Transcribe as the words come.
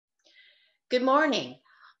Good morning.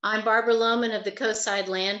 I'm Barbara Lohman of the Coastside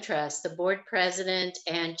Land Trust, the board president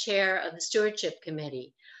and chair of the stewardship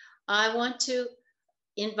committee. I want to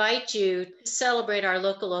invite you to celebrate our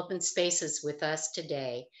local open spaces with us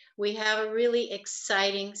today. We have a really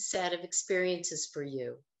exciting set of experiences for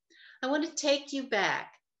you. I want to take you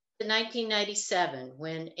back to 1997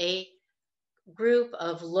 when a group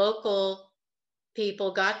of local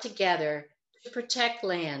people got together to protect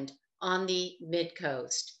land on the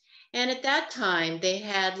mid-coast. And at that time, they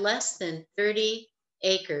had less than 30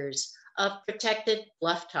 acres of protected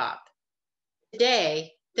bluff top.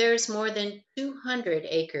 Today, there's more than 200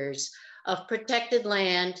 acres of protected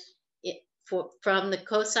land from the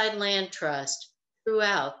Coastside Land Trust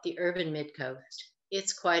throughout the urban mid-coast.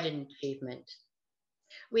 It's quite an achievement.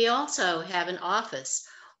 We also have an office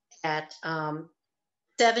at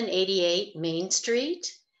 788 Main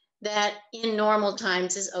Street that in normal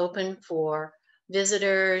times is open for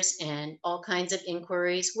visitors and all kinds of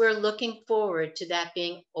inquiries. We're looking forward to that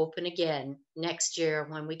being open again next year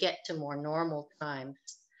when we get to more normal times.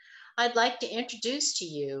 I'd like to introduce to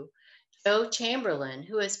you Joe Chamberlain,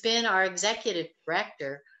 who has been our executive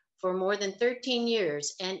director for more than 13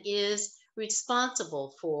 years and is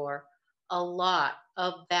responsible for a lot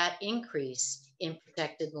of that increase in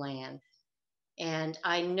protected land. And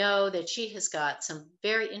I know that she has got some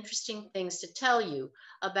very interesting things to tell you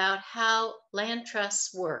about how land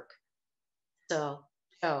trusts work. So,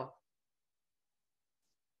 Joe.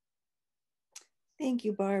 Thank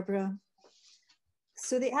you, Barbara.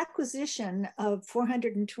 So the acquisition of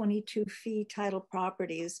 422 fee title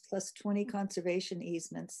properties plus 20 conservation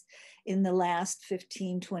easements in the last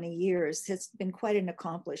 15-20 years has been quite an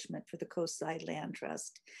accomplishment for the Coastside Land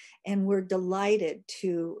Trust. And we're delighted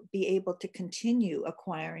to be able to continue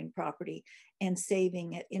acquiring property and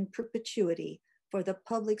saving it in perpetuity for the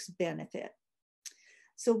public's benefit.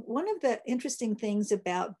 So one of the interesting things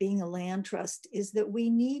about being a land trust is that we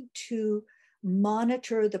need to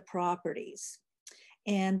monitor the properties.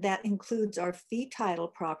 And that includes our fee title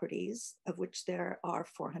properties, of which there are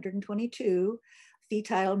 422. Fee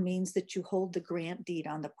title means that you hold the grant deed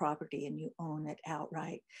on the property and you own it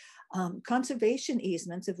outright. Conservation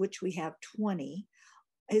easements, of which we have 20,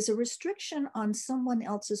 is a restriction on someone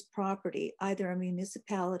else's property, either a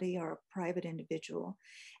municipality or a private individual.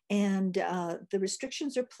 And the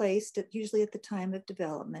restrictions are placed usually at the time of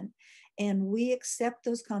development. And we accept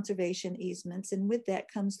those conservation easements. And with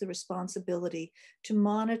that comes the responsibility to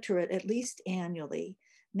monitor it at least annually,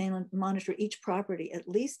 monitor each property at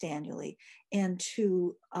least annually, and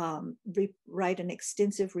to write an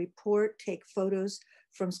extensive report, take photos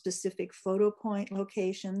from specific photo point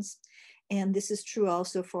locations. And this is true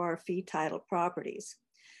also for our fee title properties.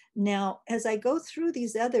 Now, as I go through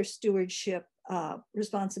these other stewardship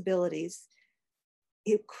responsibilities,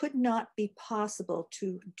 it could not be possible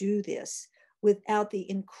to do this without the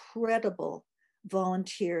incredible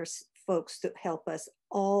volunteers, folks that help us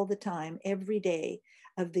all the time, every day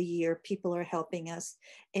of the year. People are helping us.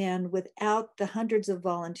 And without the hundreds of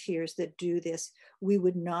volunteers that do this, we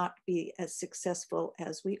would not be as successful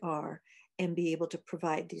as we are and be able to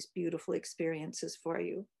provide these beautiful experiences for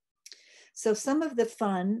you. So some of the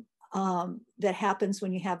fun that happens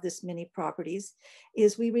when you have this many properties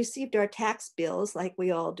is we received our tax bills, like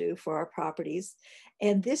we all do for our properties.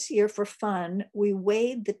 And this year, for fun, we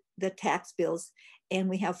weighed the tax bills, and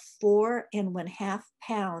we have 4.5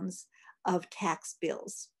 pounds of tax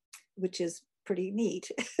bills, which is pretty neat.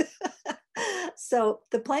 So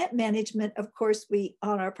the plant management, of course,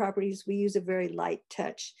 on our properties, we use a very light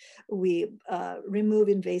touch. We remove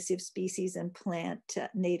invasive species and plant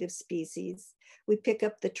native species. We pick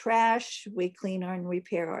up the trash, we clean and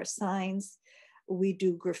repair our signs. We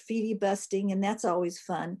do graffiti busting, and that's always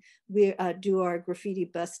fun. We do our graffiti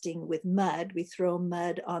busting with mud. We throw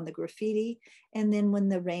mud on the graffiti, and then when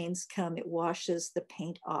the rains come, it washes the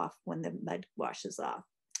paint off when the mud washes off.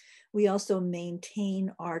 We also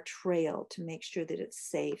maintain our trail to make sure that it's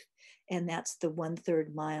safe, and that's the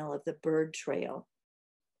 1/3 mile of the bird trail.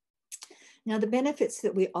 Now, the benefits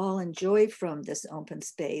that we all enjoy from this open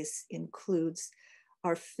space includes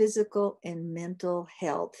our physical and mental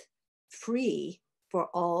health, free for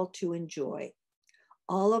all to enjoy.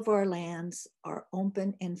 All of our lands are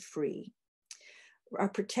open and free. Our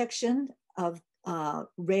protection of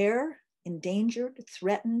rare, endangered,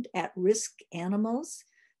 threatened, at-risk animals.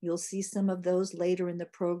 You'll see some of those later in the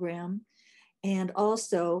program. And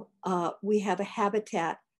also, we have a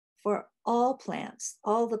habitat for all plants,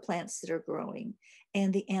 all the plants that are growing,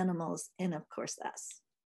 and the animals, and of course us.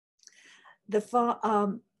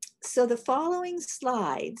 So the following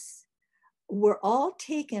slides were all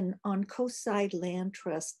taken on Coastside Land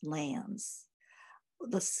Trust lands.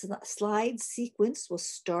 The slide sequence will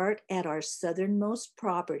start at our southernmost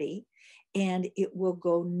property, and it will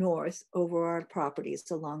go north over our properties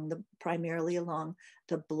primarily along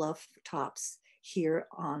the bluff tops here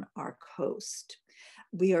on our coast.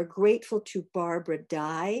 We are grateful to Barbara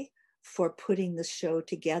Dye for putting the show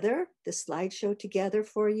together, the slideshow together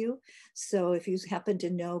for you. So if you happen to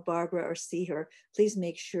know Barbara or see her, please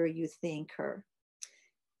make sure you thank her.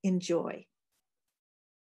 Enjoy.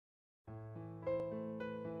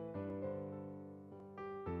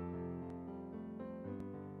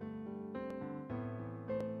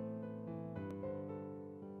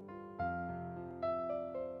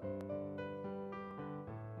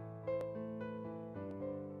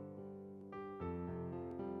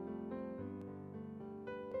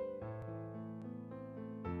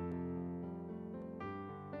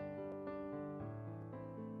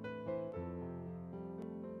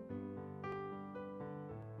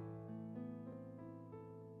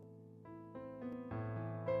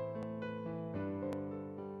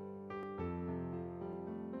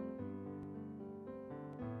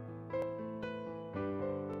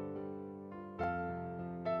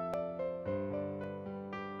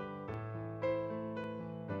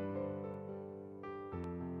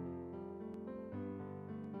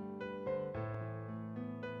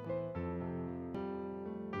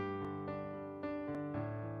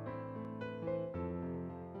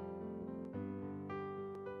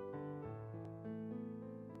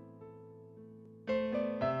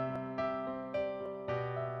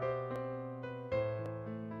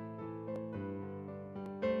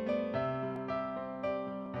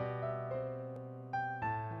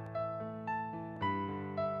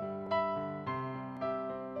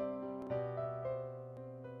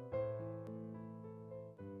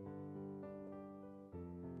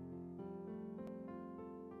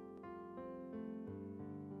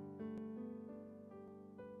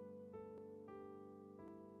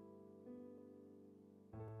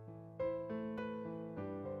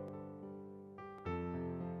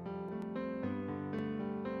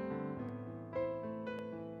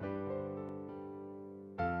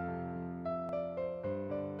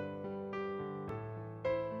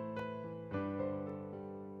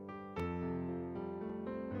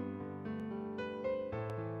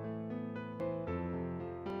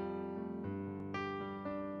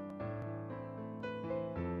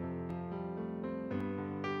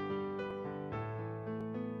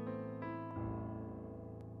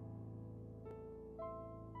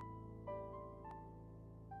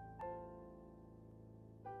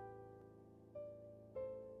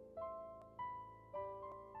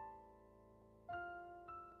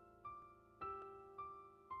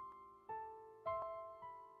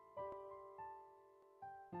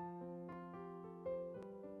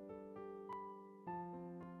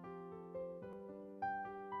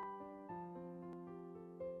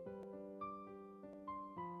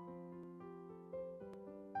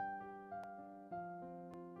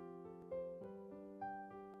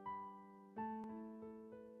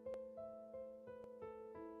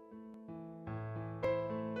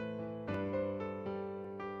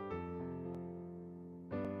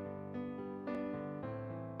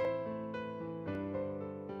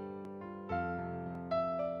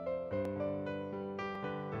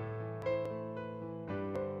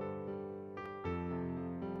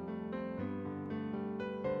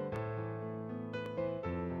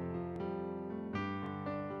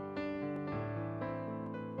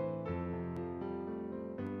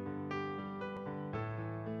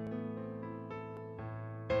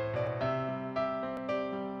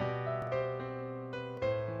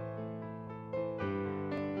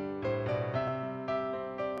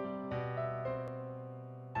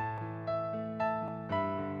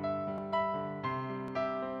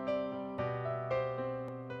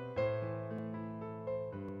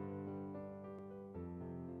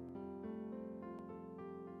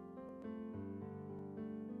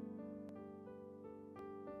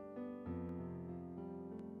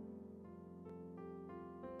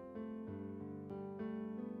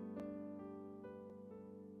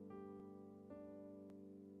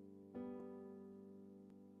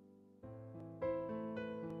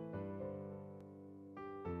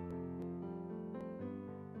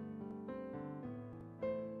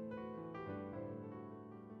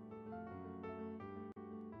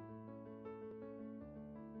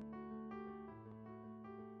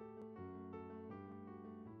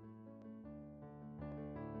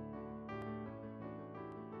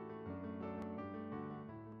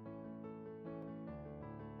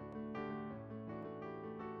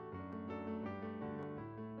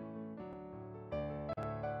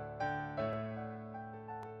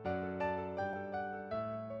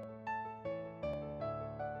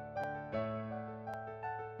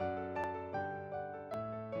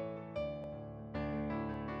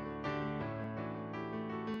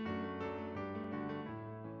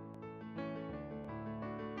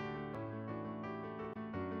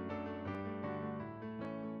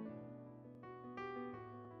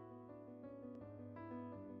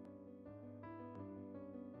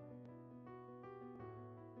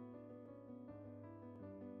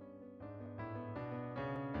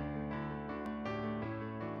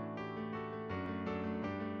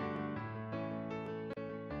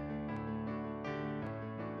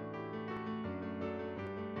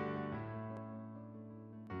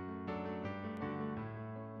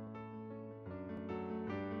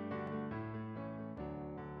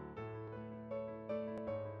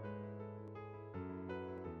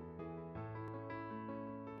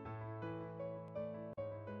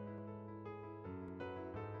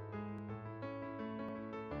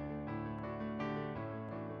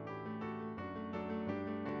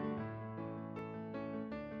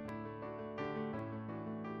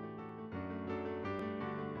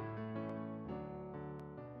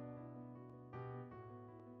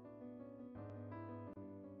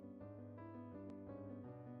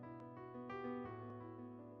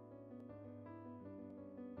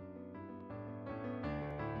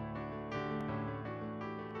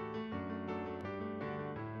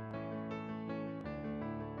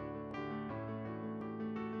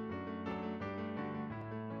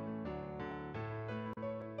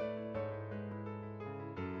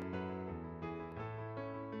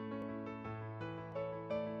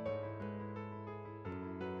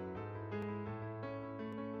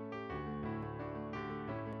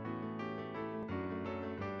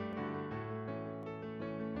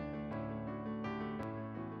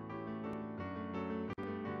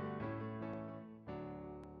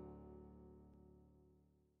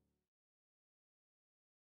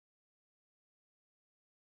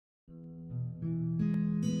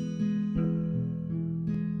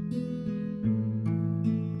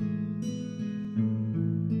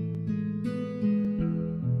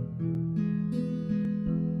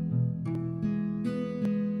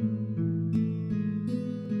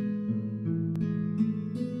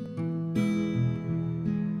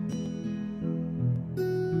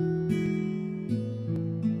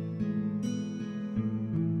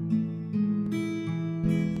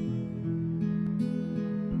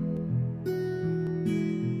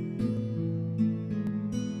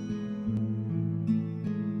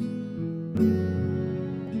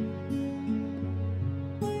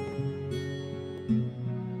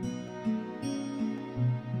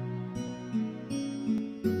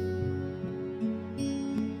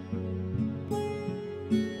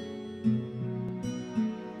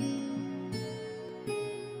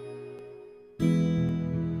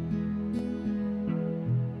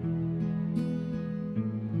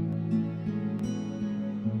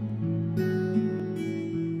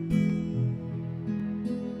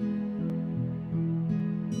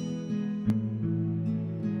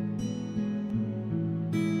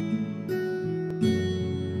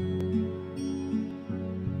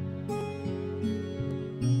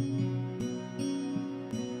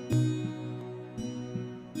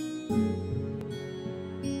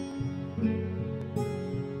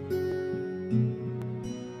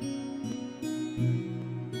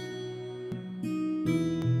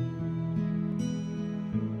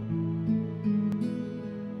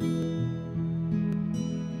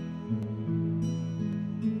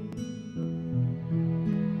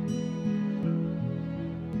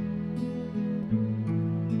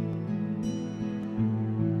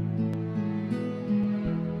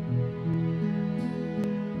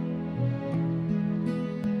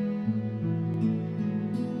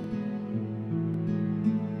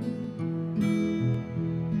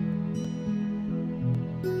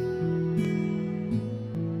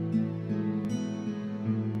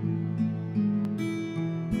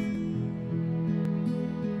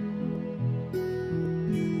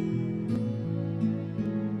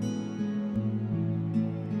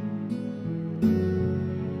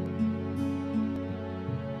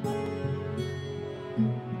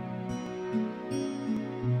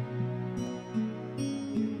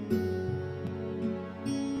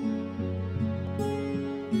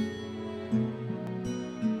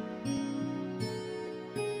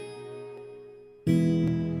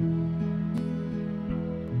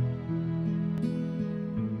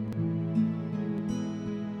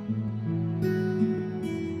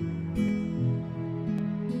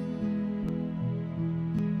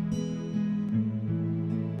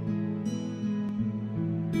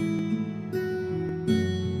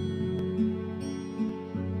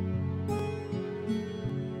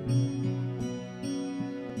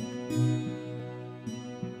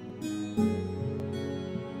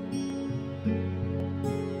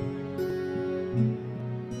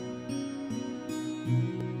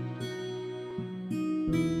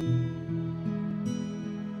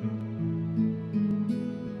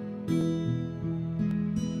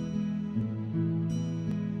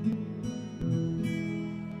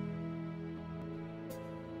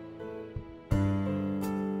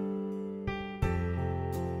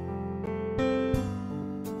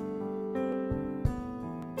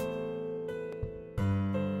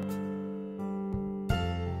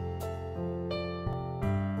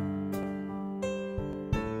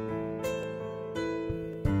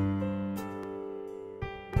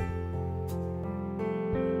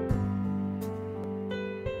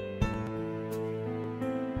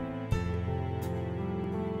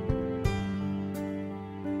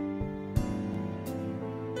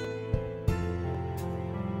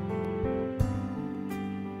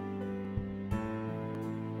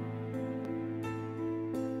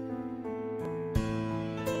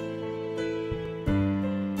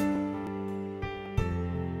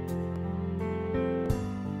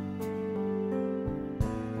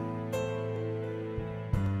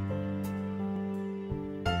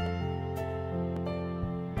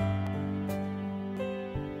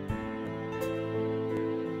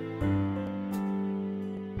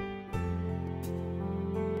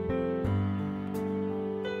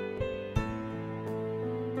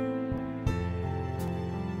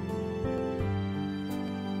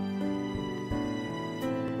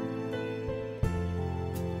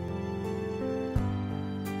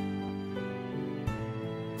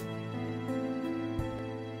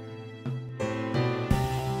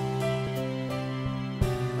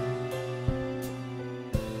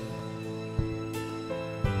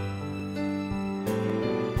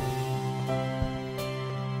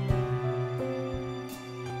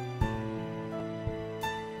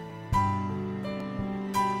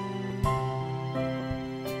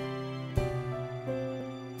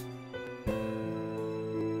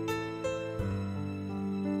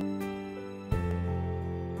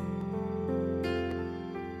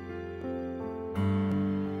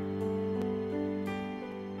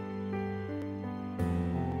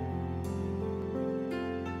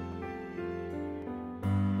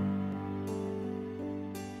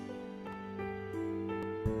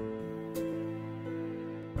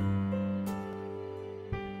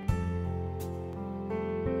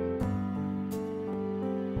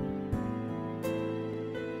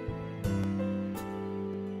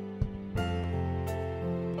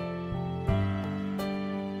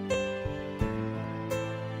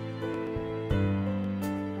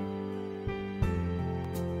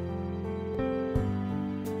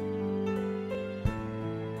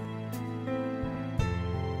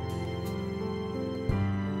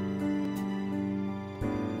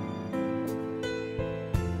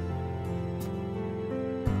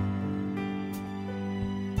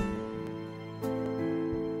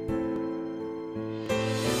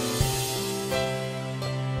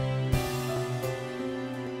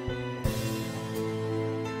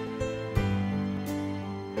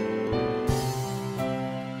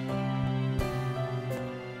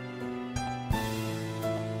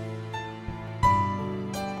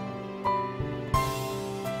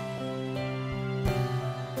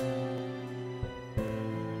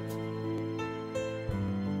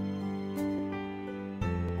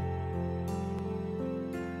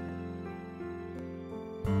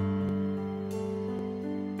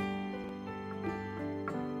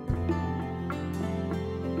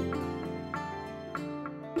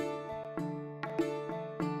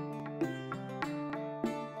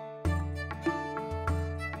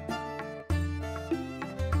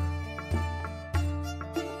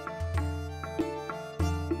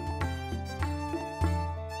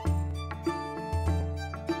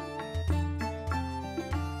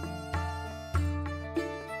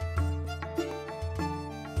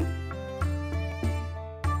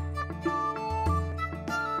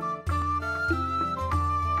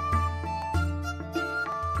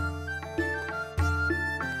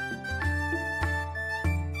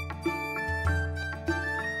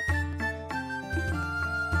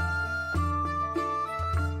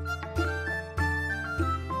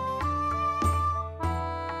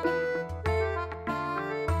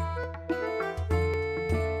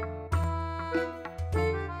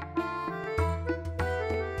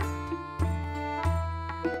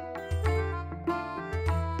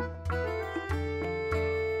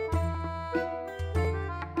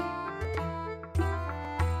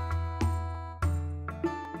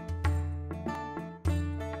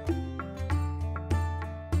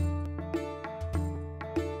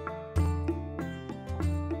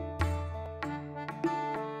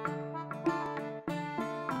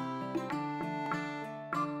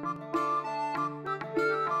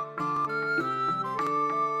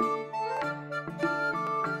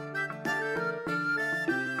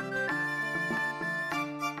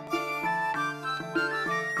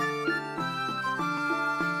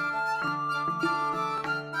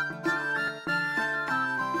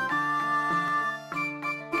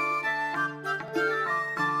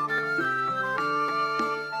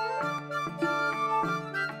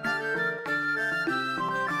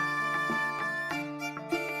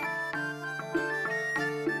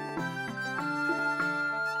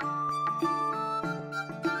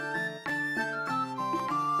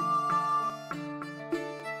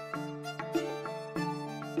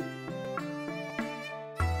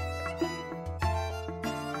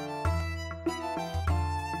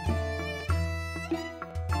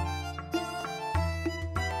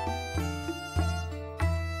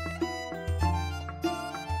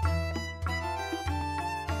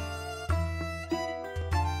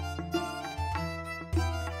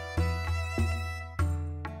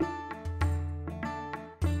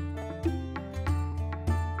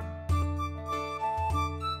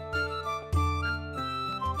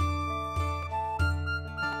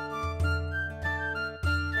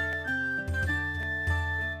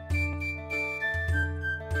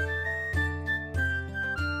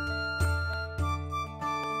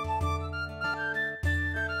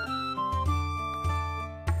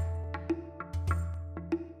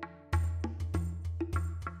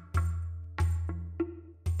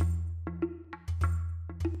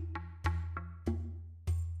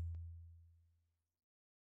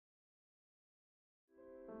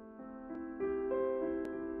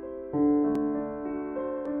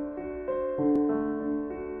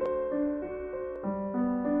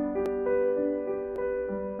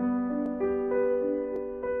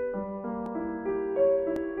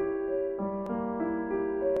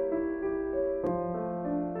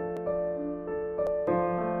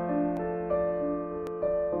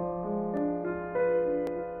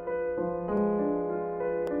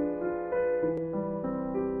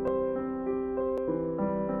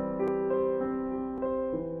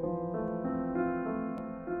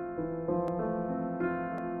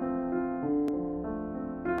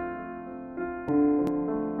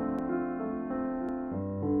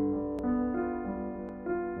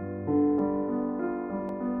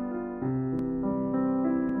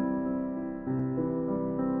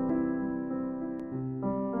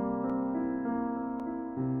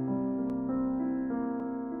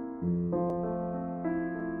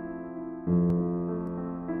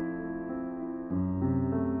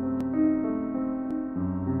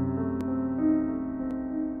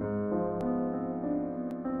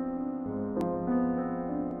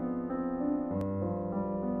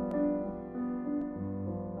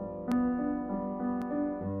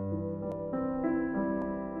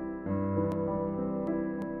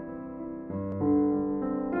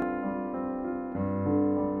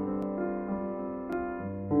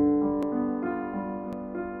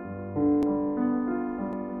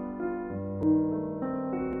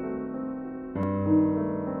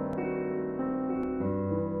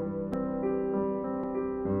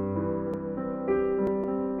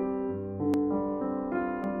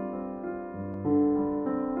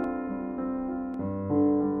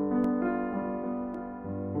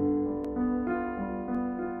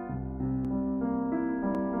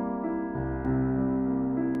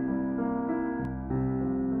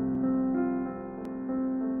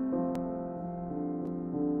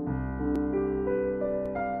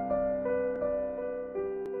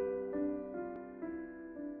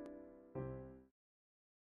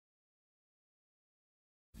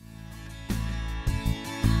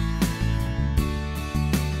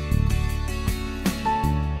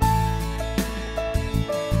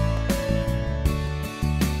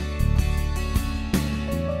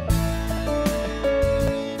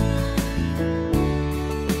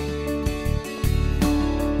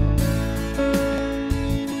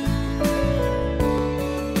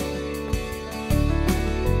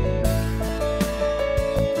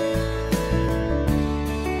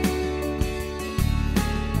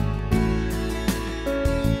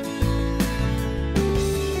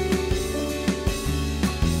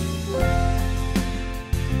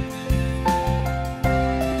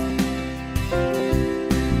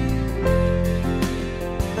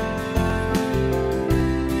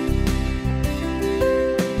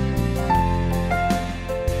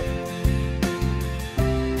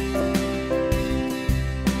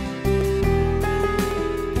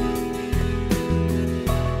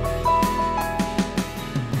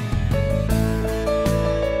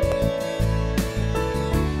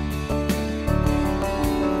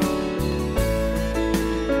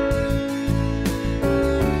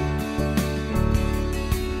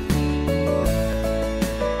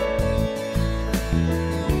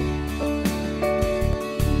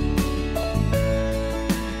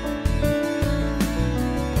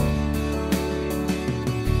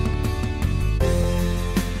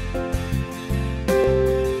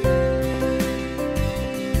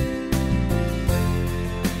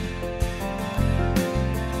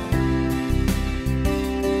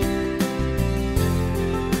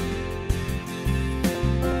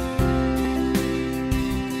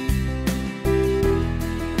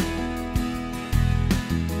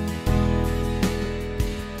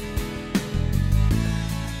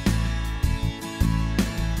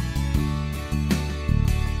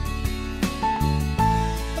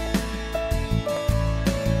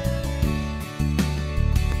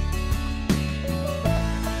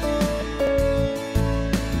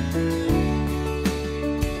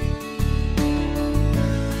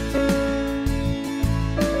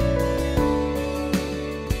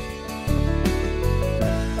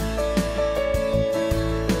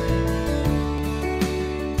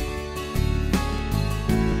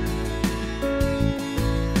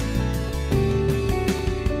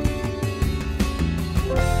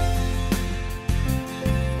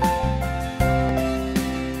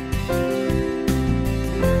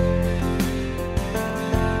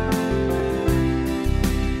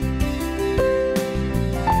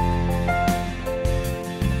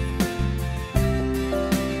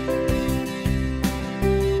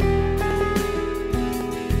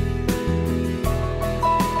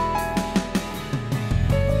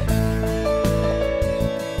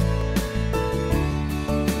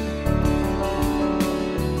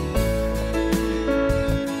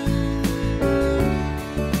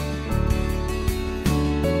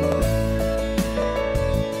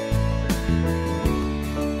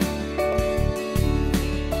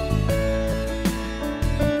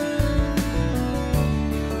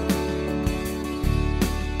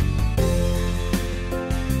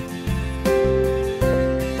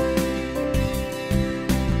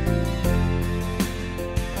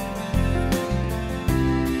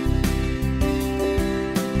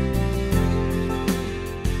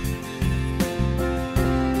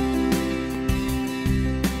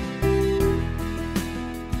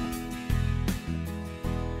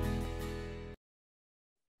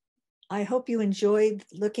 I hope you enjoyed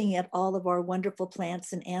looking at all of our wonderful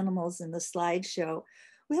plants and animals in the slideshow.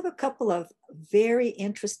 We have a couple of very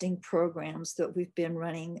interesting programs that we've been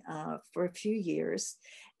running for a few years.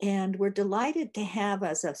 And we're delighted to have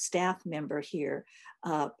as a staff member here,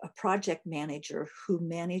 a project manager who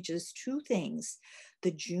manages two things: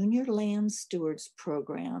 the Junior Land Stewards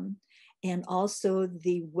Program and also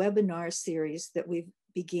the webinar series that we've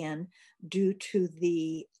began due to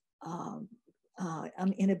the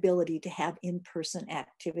inability to have in-person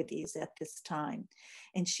activities at this time.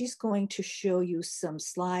 And she's going to show you some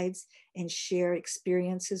slides and share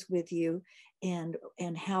experiences with you and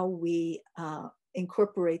how we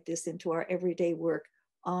incorporate this into our everyday work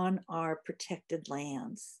on our protected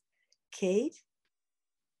lands. Kate?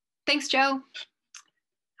 Thanks, Joe.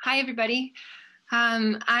 Hi, everybody.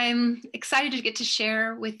 I'm excited to get to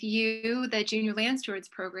share with you the Junior Land Stewards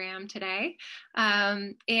program today.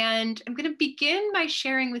 And I'm going to begin by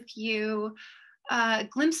sharing with you a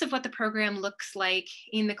glimpse of what the program looks like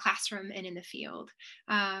in the classroom and in the field.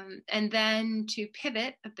 And then to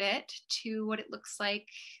pivot a bit to what it looks like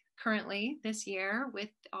currently this year with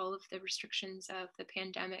all of the restrictions of the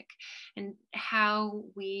pandemic and how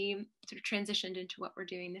we sort of transitioned into what we're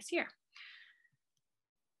doing this year.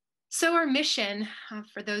 So our mission,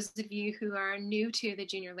 for those of you who are new to the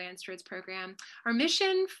Junior Land Stewards program, our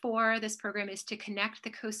mission for this program is to connect the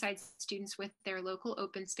Coastside students with their local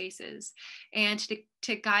open spaces and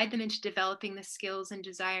to guide them into developing the skills and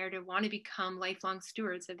desire to want to become lifelong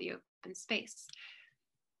stewards of the open space.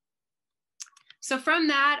 So from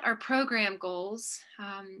that, our program goals,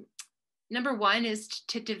 number one is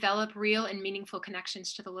to develop real and meaningful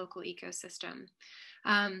connections to the local ecosystem.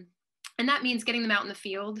 And that means getting them out in the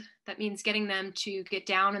field. That means getting them to get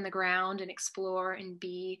down on the ground and explore and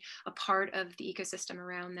be a part of the ecosystem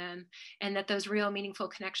around them. And that those real meaningful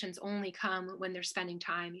connections only come when they're spending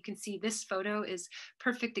time. You can see this photo is a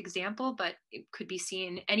perfect example, but it could be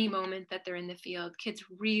seen any moment that they're in the field. Kids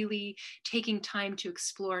really taking time to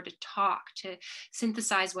explore, to talk, to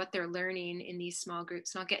synthesize what they're learning in these small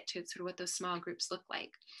groups. And I'll get to sort of what those small groups look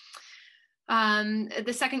like.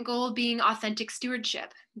 The second goal being authentic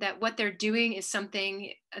stewardship, that what they're doing is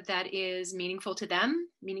something that is meaningful to them,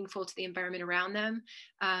 meaningful to the environment around them,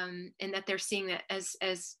 and that they're seeing that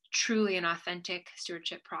as truly an authentic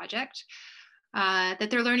stewardship project, that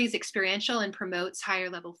their learning is experiential and promotes higher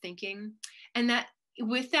level thinking, and that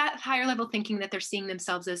with that higher level thinking that they're seeing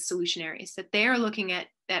themselves as solutionaries, that they're looking at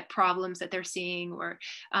problems that they're seeing or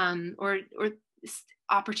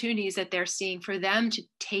opportunities that they're seeing for them to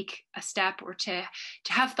take a step or to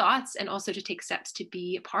have thoughts and also to take steps to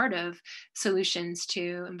be a part of solutions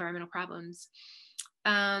to environmental problems.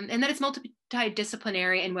 And that it's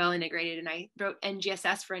multidisciplinary and well integrated. And I wrote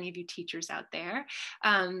NGSS for any of you teachers out there,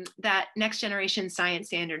 that next generation science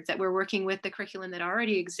standards, that we're working with the curriculum that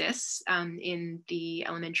already exists in the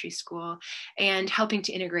elementary school and helping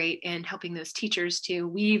to integrate and helping those teachers to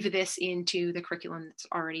weave this into the curriculum that's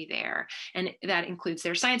already there. And that includes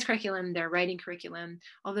their science curriculum, their writing curriculum,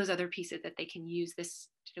 all those other pieces that they can use this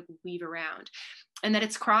to weave around. And that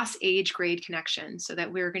it's cross age grade connection, so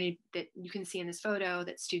that that you can see in this photo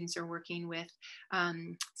that students are working with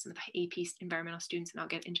some of the AP environmental students, and I'll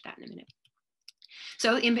get into that in a minute.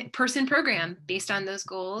 So in-person program based on those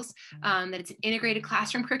goals, that it's an integrated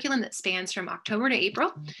classroom curriculum that spans from October to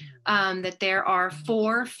April, that there are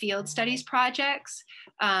 4 field studies projects,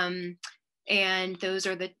 and those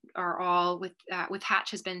are all with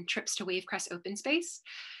Hatch has been trips to Wavecrest Open Space.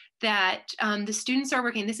 That the students are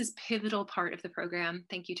working, this is a pivotal part of the program,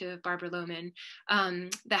 thank you to Barbara Lohman.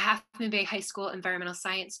 The Half Moon Bay High School environmental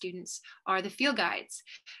science students are the field guides.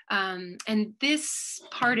 And this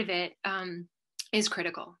part of it is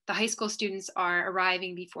critical. The high school students are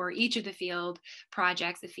arriving before each of the field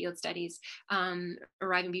projects, the field studies,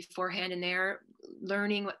 arriving beforehand, and they're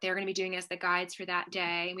learning what they're going to be doing as the guides for that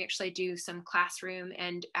day. And we actually do some classroom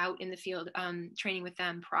and out in the field training with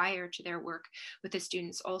them prior to their work with the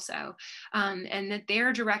students also. And that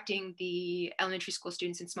they're directing the elementary school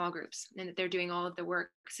students in small groups, and that they're doing all of the work.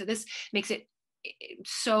 So this makes it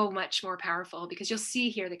so much more powerful, because you'll see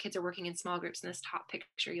here the kids are working in small groups. In this top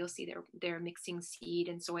picture, you'll see they're mixing seed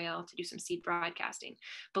and soil to do some seed broadcasting.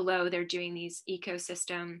 Below, they're doing these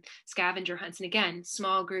ecosystem scavenger hunts, and again,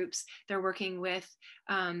 small groups. They're working with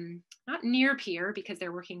not near peer, because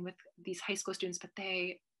they're working with these high school students, but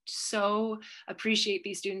they so appreciate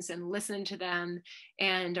these students and listen to them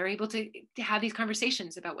and are able to have these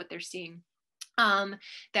conversations about what they're seeing.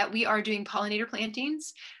 that we are doing pollinator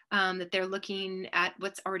plantings, that they're looking at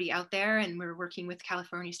what's already out there, and we're working with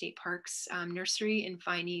California State Parks nursery and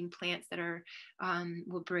finding plants that are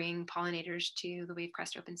will bring pollinators to the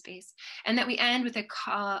Wavecrest open space, and that we end with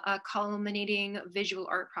a culminating visual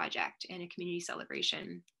art project and a community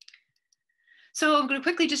celebration. So I'm going to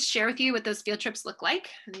quickly just share with you what those field trips look like,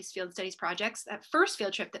 and these field studies projects. That first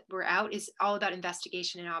field trip that we're out is all about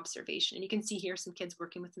investigation and observation. And you can see here some kids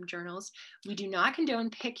working with some journals. We do not condone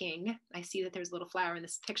picking. I see that there's a little flower in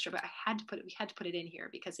this picture, but we had to put it in here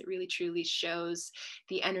because it really truly shows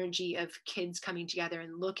the energy of kids coming together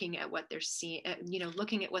and looking at what they're seeing,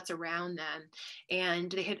 looking at what's around them. And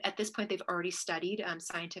they had, at this point, they've already studied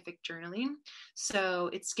scientific journaling. So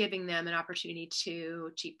it's giving them an opportunity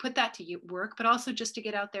to put that to work, but also just to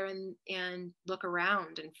get out there and look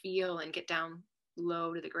around and feel and get down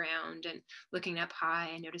low to the ground and looking up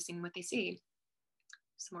high and noticing what they see.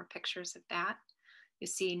 Some more pictures of that. You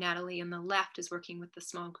see Natalie on the left is working with the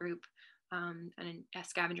small group on a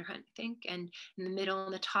scavenger hunt, I think. And in the middle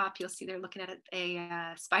on the top, you'll see they're looking at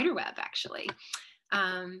a spider web, actually.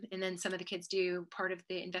 And then some of the kids do part of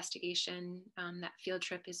the investigation. That field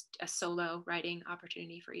trip is a solo writing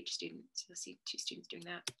opportunity for each student. So you'll see 2 students doing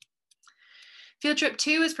that. Field trip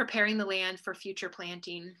 2 is preparing the land for future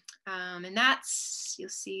planting. And that's, you'll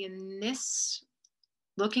see in this,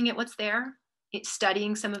 looking at what's there,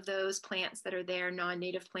 studying some of those plants that are there,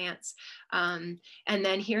 non-native plants. And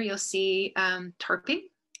then here you'll see tarping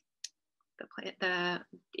the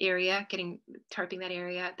area, tarping that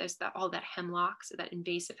area. There's all that hemlock, so that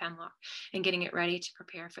invasive hemlock, and getting it ready to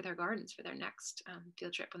prepare for their gardens for their next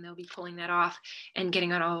field trip, when they'll be pulling that off and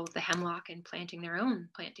getting out all the hemlock and planting their own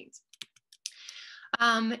plantings.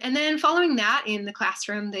 And then following that, in the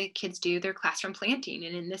classroom, the kids do their classroom planting.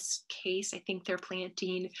 And in this case, I think they're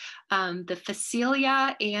planting the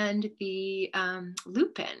Phacelia and the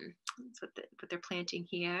lupin. That's what they're planting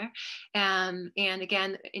here. And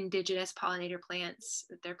again, indigenous pollinator plants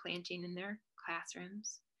that they're planting in their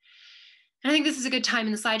classrooms. And I think this is a good time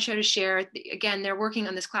in the slideshow to share, again, they're working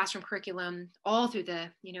on this classroom curriculum all through the,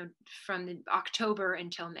 from the October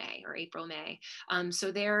until May, or April, May.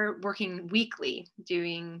 So they're working weekly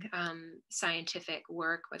doing scientific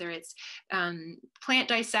work, whether it's plant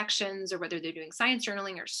dissections, or whether they're doing science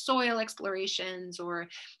journaling or soil explorations, or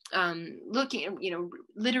looking at,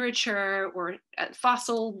 literature, or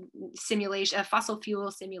fossil simulation, fossil fuel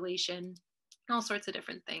simulation, all sorts of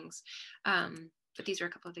different things. But these are a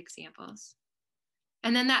couple of examples.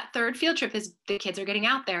 And then that third field trip is the kids are getting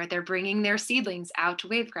out there. They're bringing their seedlings out to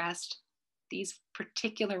Wavecrest. These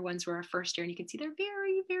particular ones were our first year, and you can see they're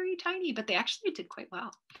very, very tiny, but they actually did quite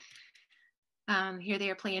well. Here they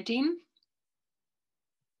are planting.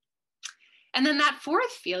 And then that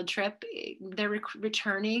fourth field trip, they're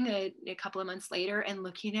returning a couple of months later and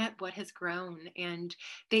looking at what has grown. And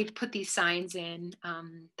they put these signs in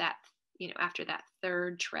that, after that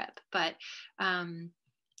third trip. But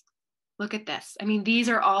look at this. I mean, these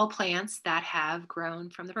are all plants that have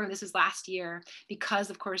grown from the program. This is last year,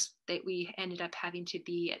 because of course that we ended up having to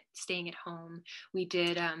be staying at home. We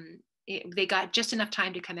did, they got just enough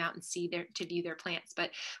time to come out and to view their plants,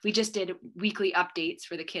 but we just did weekly updates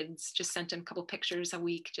for the kids, just sent them a couple pictures a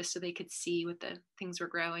week just so they could see what the things were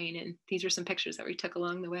growing. And these are some pictures that we took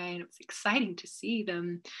along the way, and it was exciting to see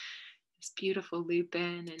them. This beautiful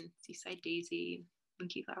lupin and seaside daisy,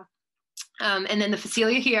 winky flower. And then the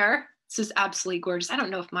Phacelia here. This is absolutely gorgeous. I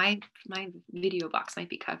don't know if my video box might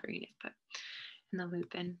be covering it, but and the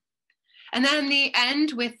lupin. And then the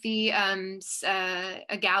end with the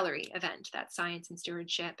a gallery event, that science and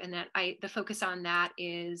stewardship, and that the focus on that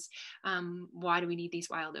is why do we need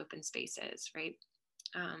these wild open spaces, right?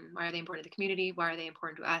 Why are they important to the community? Why are they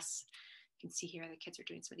important to us? You can see here the kids are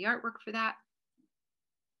doing some of the artwork for that.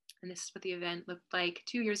 And this is what the event looked like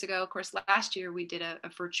 2 years ago. Of course, last year we did a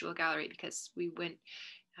virtual gallery because we went,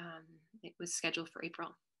 it was scheduled for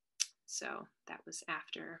April. So that was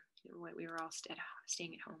after we were all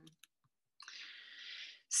staying at home.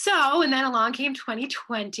 So, and then along came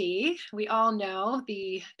 2020. We all know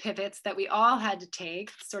the pivots that we all had to take,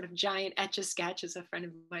 sort of giant etch-a-sketch, as a friend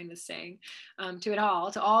of mine was saying, to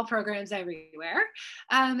all programs everywhere.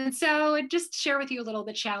 And so I'd just share with you a little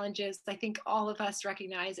the challenges I think all of us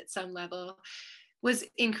recognize at some level was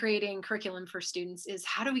in creating curriculum for students is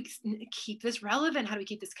how do we keep this relevant? How do we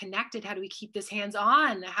keep this connected? How do we keep this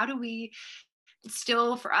hands-on? How do we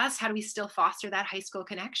still, for us, how do we still foster that high school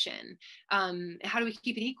connection? How do we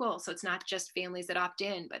keep it equal? So it's not just families that opt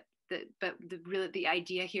in, but the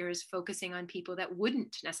idea here is focusing on people that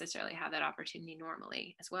wouldn't necessarily have that opportunity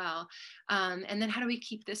normally as well. And then how do we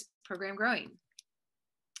keep this program growing?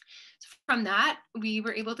 So from that, we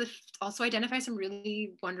were able to also identify some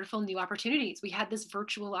really wonderful new opportunities. We had this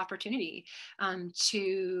virtual opportunity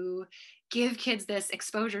to give kids this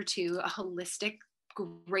exposure to a holistic,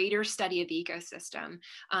 greater study of the ecosystem.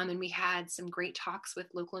 And we had some great talks with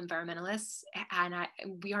local environmentalists, and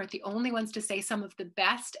we aren't the only ones to say some of the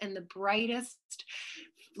best and the brightest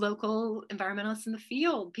local environmentalists in the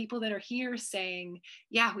field, people that are here saying,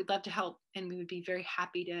 yeah, we'd love to help, and we would be very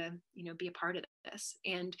happy to, be a part of this.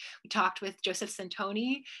 And we talked with Joseph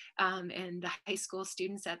Santoni and the high school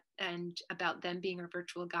students and about them being our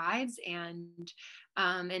virtual guides, and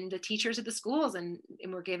the teachers at the schools, and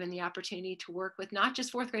we're given the opportunity to work with not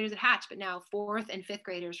just fourth graders at Hatch, but now fourth and fifth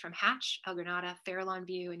graders from Hatch, El Granada, Farallon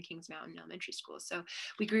View, and Kings Mountain Elementary Schools. So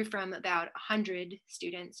we grew from about 100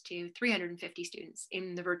 students to 350 students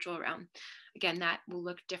in the virtual realm. Again, that will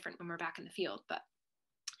look different when we're back in the field, but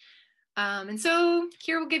and so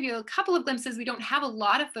here we'll give you a couple of glimpses. We don't have a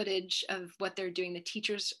lot of footage of what they're doing. The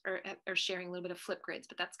teachers are sharing a little bit of flip grids,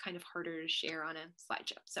 but that's kind of harder to share on a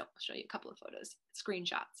slideshow. So I'll show you a couple of photos,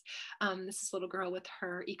 screenshots. This is a little girl with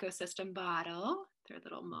her ecosystem bottle, their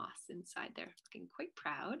little moss inside there, looking quite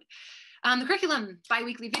proud. The curriculum,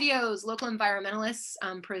 bi-weekly videos, local environmentalists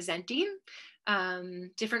presenting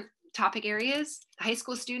different topic areas. High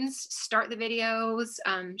school students start the videos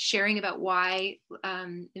sharing about why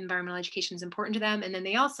environmental education is important to them, and then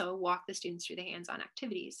they also walk the students through the hands-on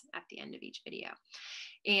activities at the end of each video.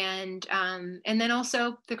 And then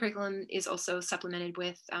also the curriculum is also supplemented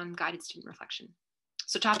with guided student reflection.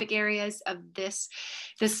 So topic areas of this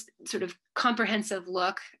sort of comprehensive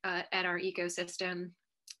look at our ecosystem.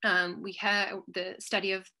 We have the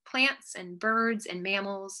study of plants and birds and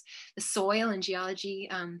mammals, the soil and geology.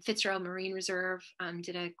 Fitzgerald Marine Reserve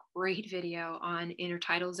did a great video on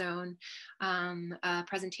intertidal zone, a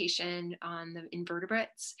presentation on the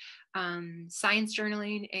invertebrates, science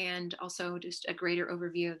journaling, and also just a greater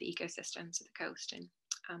overview of the ecosystems of the coast and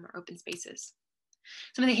our open spaces.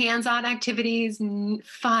 Some of the hands-on activities,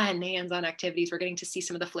 fun hands-on activities. We're getting to see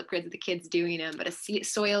some of the flip grids of the kids doing them, but a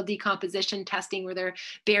soil decomposition testing where they're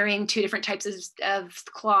burying two different types of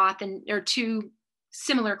cloth or two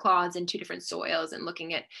similar cloths in two different soils and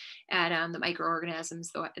looking at the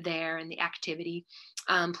microorganisms there and the activity.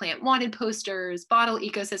 Plant wanted posters, bottle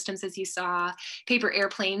ecosystems, as you saw, paper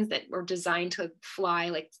airplanes that were designed to fly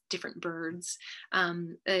like different birds,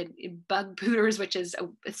 bug pooters, which is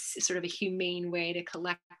a sort of a humane way to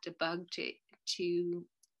collect a bug to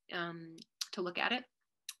look at it.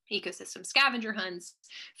 Ecosystem scavenger hunts,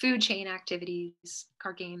 food chain activities,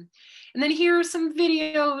 card game. And then here are some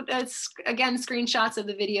video, again, screenshots of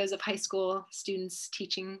the videos of high school students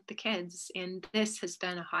teaching the kids. And this has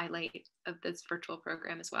been a highlight of this virtual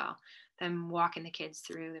program as well, them walking the kids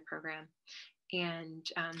through the program. And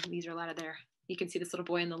these are a lot of you can see this little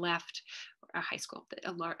boy on the left, a high school,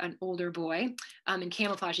 an older boy in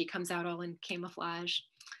camouflage. He comes out all in camouflage.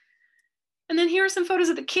 And then here are some photos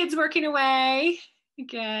of the kids working away.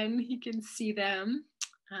 Again, you can see them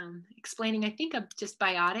explaining, I think, just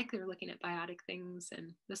biotic. They were looking at biotic things.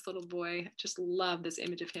 And this little boy, I just love this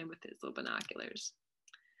image of him with his little binoculars.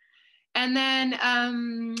 And then,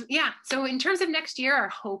 so in terms of next year, our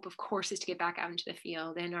hope, of course, is to get back out into the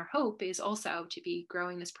field. And our hope is also to be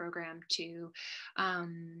growing this program to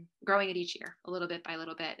growing it each year, a little bit by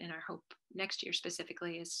little bit. And our hope next year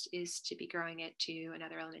specifically is to be growing it to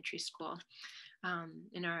another elementary school.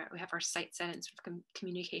 We have our site set in sort of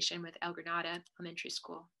communication with El Granada Elementary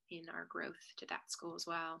School in our growth to that school as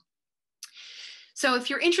well. So if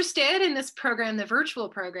you're interested in this program, the virtual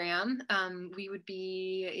program, we would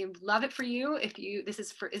love it for you. This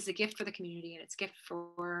is a gift for the community, and it's a gift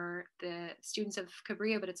for the students of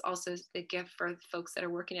Cabrillo, but it's also a gift for folks that are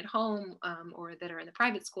working at home or that are in the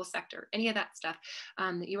private school sector, any of that stuff,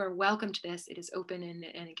 that you are welcome to this. It is open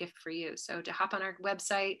and a gift for you. So to hop on our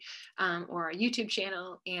website or our YouTube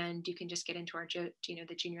channel, and you can just get into our,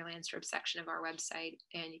 the Junior Landstrobe section of our website,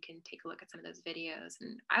 and you can take a look at some of those videos.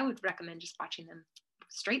 And I would recommend just watching them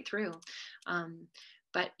straight through,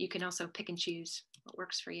 but you can also pick and choose what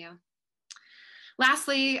works for you.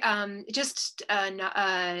 Lastly, just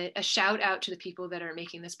a shout out to the people that are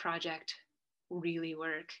making this project really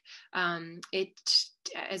work.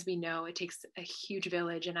 As we know, it takes a huge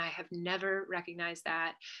village, and I have never recognized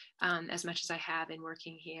that as much as I have in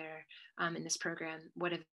working here in this program,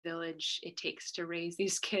 what a village it takes to raise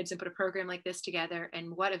these kids and put a program like this together,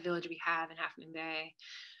 and what a village we have in Half Moon Bay.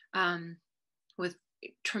 With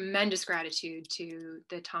tremendous gratitude to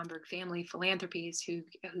the Tomberg family philanthropies who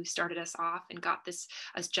started us off and got us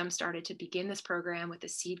jump started to begin this program with a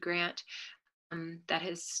seed grant that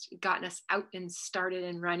has gotten us out and started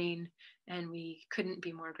and running And we couldn't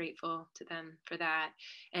be more grateful to them for that.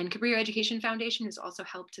 And Cabrillo Education Foundation has also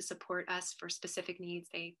helped to support us for specific needs.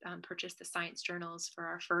 They purchased the science journals for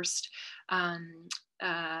our first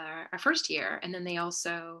year. And then they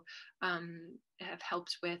also have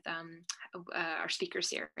helped with our speaker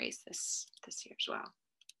series this year as well,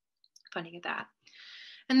 funding of that.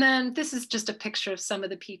 And then this is just a picture of some of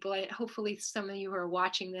the people. Hopefully some of you who are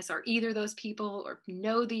watching this are either those people or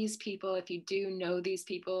know these people. If you do know these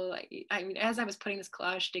people, I mean, as I was putting this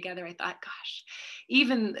collage together, I thought, gosh,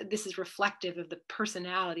 even this is reflective of the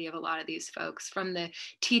personality of a lot of these folks. From the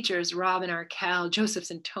teachers, Robin Arkell, Joseph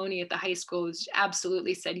Santoni at the high school, who's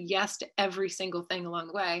absolutely said yes to every single thing along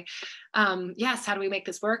the way. Yes, how do we make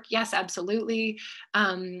this work? Yes, absolutely.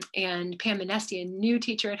 And Pam Monesti, a new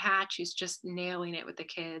teacher at Hatch, who's just nailing it with the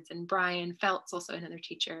kids, and Brian Feltz, also another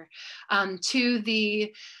teacher, to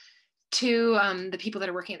the people that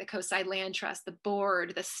are working at the Coastside Land Trust, the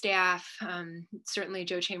board, the staff, certainly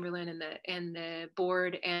Joe Chamberlain and the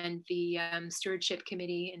board and the stewardship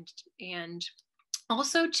committee, and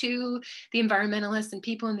also to the environmentalists and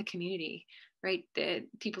people in the community, right? The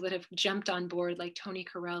people that have jumped on board, like Tony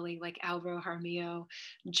Corelli, like Alvaro Jaramillo,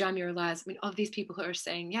 Jamir Laz. I mean, all of these people who are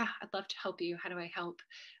saying, yeah, I'd love to help you. How do I help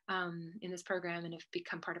in this program, and have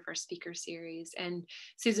become part of our speaker series. And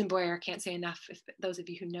Susan Boyer, can't say enough, if those of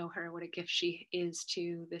you who know her, what a gift she is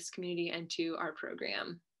to this community and to our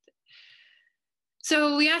program.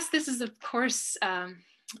 So we ask, this is of course,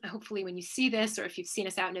 hopefully when you see this, or if you've seen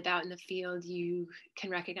us out and about in the field, you can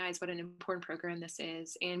recognize what an important program this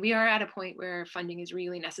is. And we are at a point where funding is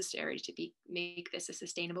really necessary to make this a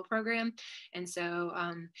sustainable program. And so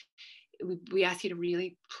we ask you to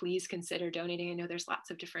really please consider donating. I know there's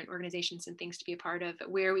lots of different organizations and things to be a part of,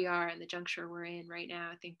 but where we are and the juncture we're in right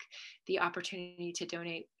now, I think the opportunity to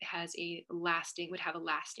donate would have a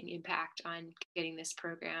lasting impact on getting this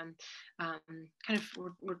program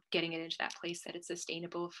we're getting it into that place that it's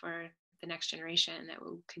sustainable for the next generation, that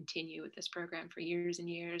will continue with this program for years and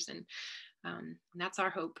years. And that's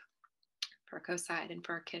our hope for Coastside and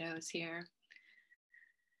for our kiddos here.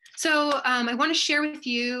 So I want to share with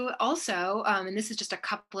you also, and this is just a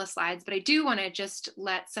couple of slides, but I do want to just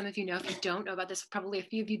let some of you know, if you don't know about this, probably a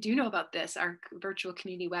few of you do know about this, our virtual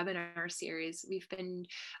community webinar series. We've been,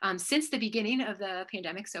 since the beginning of the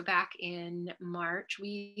pandemic, so back in March,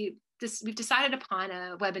 we've decided upon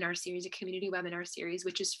a webinar series, a community webinar series,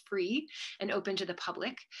 which is free and open to the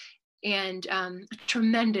public. And a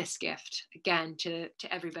tremendous gift, again, to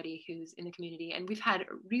everybody who's in the community. And we've had a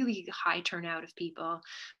really high turnout of people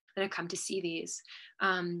that have come to see these.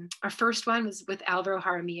 Our first one was with Alvaro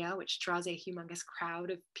Jaramillo, which draws a humongous crowd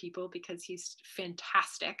of people because he's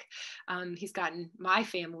fantastic. He's gotten my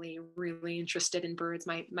family really interested in birds.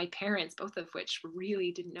 My parents, both of which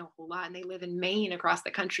really didn't know a whole lot, and they live in Maine across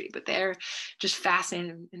the country, but they're just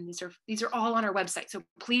fascinated. And these are all on our website. So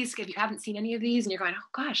please, if you haven't seen any of these and you're going,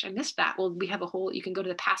 oh gosh, I missed that. Well, we have you can go to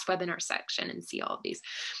the past webinar section and see all of these.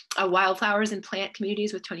 Wildflowers and plant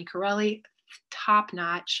communities with Tony Corelli, top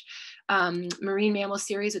notch. Marine mammal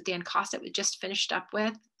series with Dan Costa, we just finished up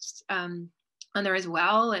with on there as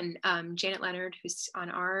well. And Janet Leonard, who's on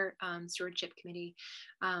our stewardship committee,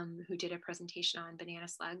 who did a presentation on banana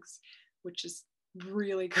slugs, which is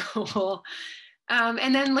really cool.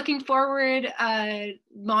 And then looking forward,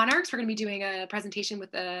 monarchs, we're going to be doing a presentation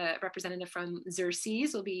with a representative from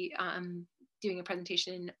Xerces. We'll be doing a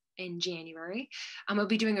presentation in January. We'll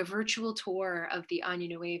be doing a virtual tour of the Año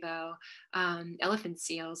Nuevo elephant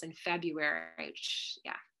seals in February, which,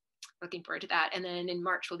 yeah, looking forward to that. And then in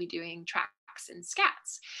March, we'll be doing tracks and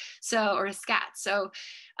scats, or scat. So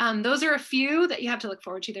those are a few that you have to look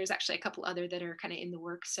forward to. There's actually a couple other that are kind of in the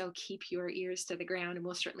works. So keep your ears to the ground, and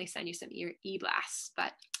we'll certainly send you some e-blasts,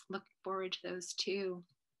 but look forward to those too.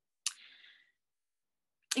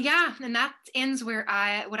 Yeah, and that ends what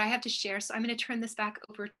I have to share. So I'm going to turn this back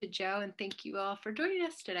over to Joe, and thank you all for joining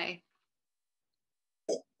us today.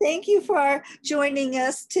 Thank you for joining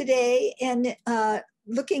us today and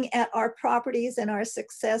looking at our properties and our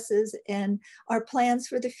successes and our plans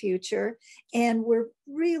for the future. And we're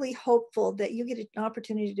really hopeful that you get an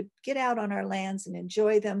opportunity to get out on our lands and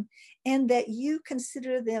enjoy them, and that you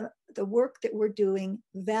consider the work that we're doing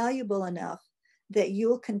valuable enough that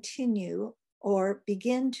you'll continue or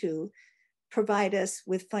begin to provide us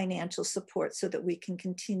with financial support so that we can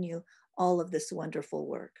continue all of this wonderful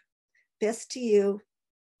work. Best to you.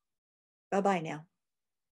 Bye-bye now.